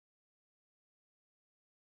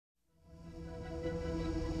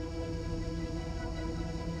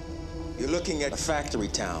looking at a factory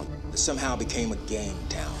town that somehow became a gang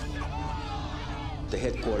town. The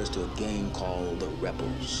headquarters to a gang called the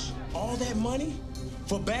Rebels. All that money?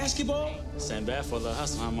 For basketball? Same bad for the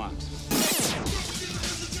hustle, huh, Mark?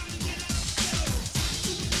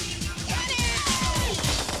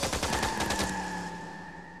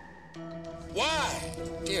 Why,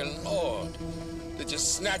 dear Lord, did you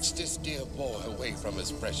snatch this dear boy away from his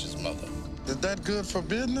precious mother? Is that good for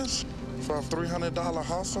business? For a $300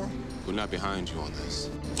 hustle? We're not behind you on this.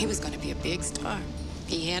 He was going to be a big star.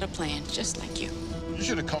 He had a plan, just like you. You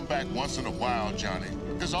should have come back once in a while, Johnny.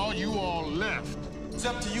 That's all you all left. It's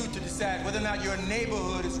up to you to decide whether or not your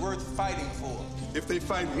neighborhood is worth fighting for. If they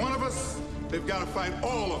fight one of us, they've got to fight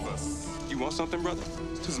all of us. You want something, brother?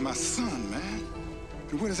 This is my son, man.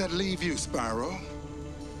 And where does that leave you, Spyro?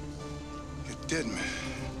 You did, man.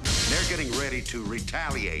 They're getting ready to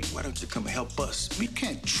retaliate. Why don't you come and help us? We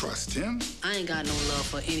can't trust him. I ain't got no love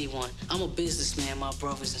for anyone. I'm a businessman, my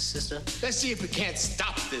brothers and sisters. Let's see if we can't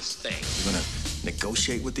stop this thing. You're gonna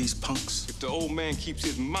negotiate with these punks? If the old man keeps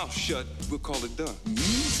his mouth shut, we'll call it done. You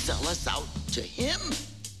sell us out to him?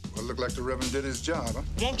 Well, it looked like the Reverend did his job, huh?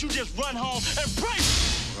 Won't you just run home and pray?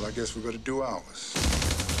 Well, I guess we better do ours.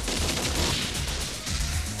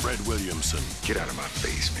 Fred Williamson. Get out of my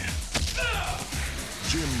face, man.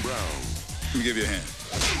 Jim Brown. Let me give you a hand.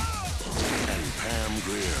 And Pam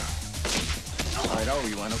Grier. All right, oh,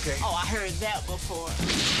 you want okay? Oh, I heard that before.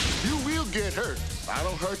 You will get hurt. If I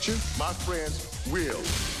don't hurt you, my friends will.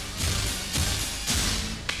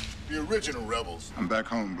 The original rebels. I'm back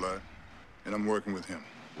home, Blood, and I'm working with him.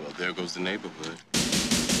 Well, there goes the neighborhood.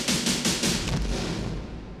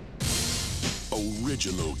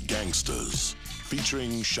 Original Gangstas.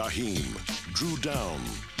 Featuring Shaheem, Drew Down,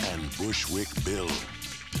 and Bushwick Bill.